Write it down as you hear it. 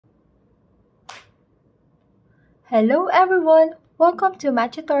Hello everyone! Welcome to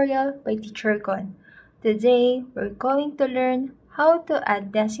Math Tutorial by Teacher Gon. Today, we're going to learn how to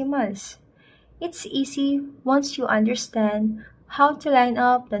add decimals. It's easy once you understand how to line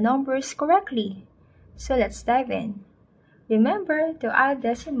up the numbers correctly. So let's dive in. Remember to add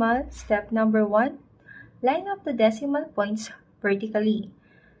decimal, step number 1, line up the decimal points vertically.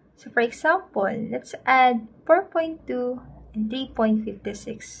 So for example, let's add 4.2 and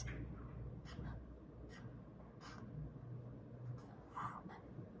 3.56.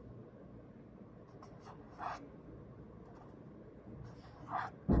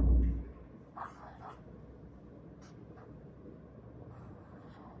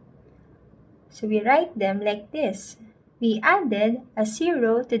 So we write them like this. We added a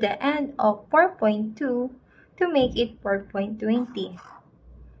 0 to the end of 4.2 to make it 4.20.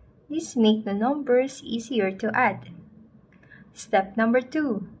 This makes the numbers easier to add. Step number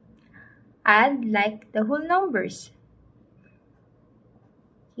 2. Add like the whole numbers.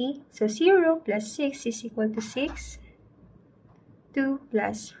 Okay, so 0 plus 6 is equal to 6. 2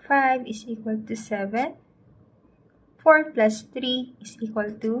 plus 5 is equal to 7. 4 plus 3 is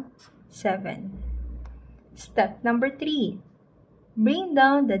equal to 7. Step number 3. Bring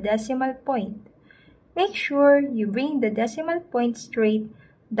down the decimal point. Make sure you bring the decimal point straight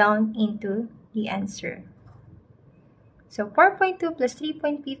down into the answer. So 4.2 plus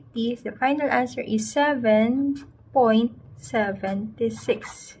 3.50, the final answer is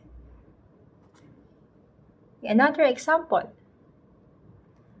 7.76. Another example.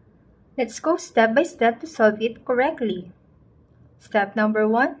 Let's go step by step to solve it correctly. Step number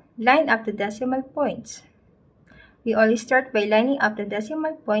 1, line up the decimal points. We always start by lining up the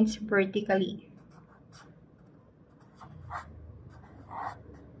decimal points vertically.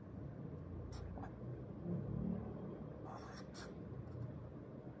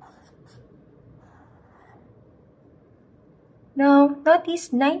 Now, notice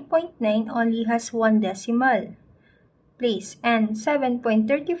 9.9 only has one decimal place and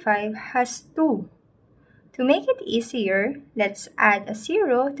 7.35 has two. To make it easier, let's add a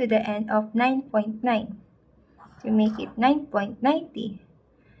 0 to the end of 9.9 to make it 9.90.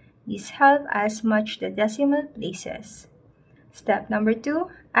 This helps us match the decimal places. Step number 2,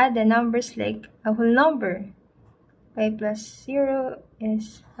 add the numbers like a whole number. 5 plus 0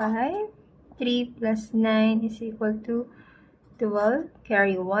 is 5. 3 plus 9 is equal to 12.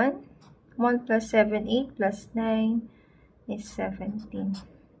 Carry 1. 1 plus 7, 8 plus 9 is 17.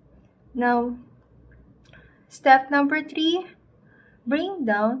 Now, step number 3, bring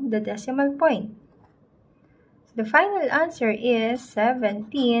down the decimal point. The final answer is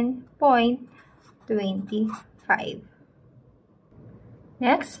 17.25.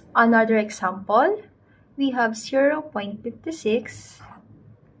 Next, another example. We have 0.56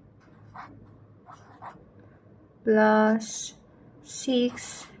 plus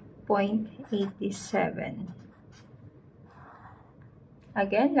 6.87.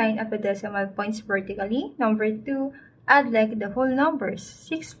 Again, line up the decimal points vertically. Number 2, add like the whole numbers.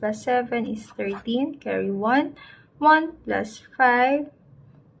 6 plus 7 is 13. Carry 1. 1 plus 5.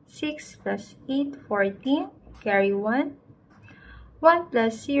 6 plus 8, 14. Carry 1. 1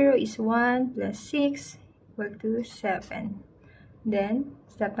 plus 0 is 1 plus 6 equal to 7. Then,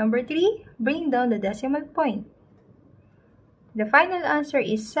 step number 3, bring down the decimal point. The final answer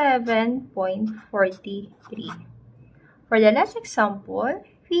is 7.43. For the last example,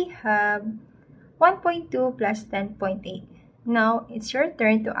 we have 1.2 plus 10.8. Now, it's your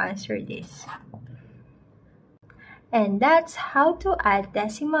turn to answer this. And that's how to add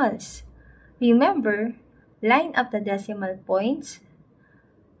decimals. Remember, line up the decimal points,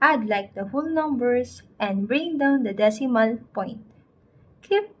 add like the whole numbers, and bring down the decimal point.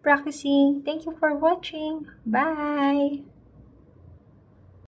 Keep practicing. Thank you for watching. Bye!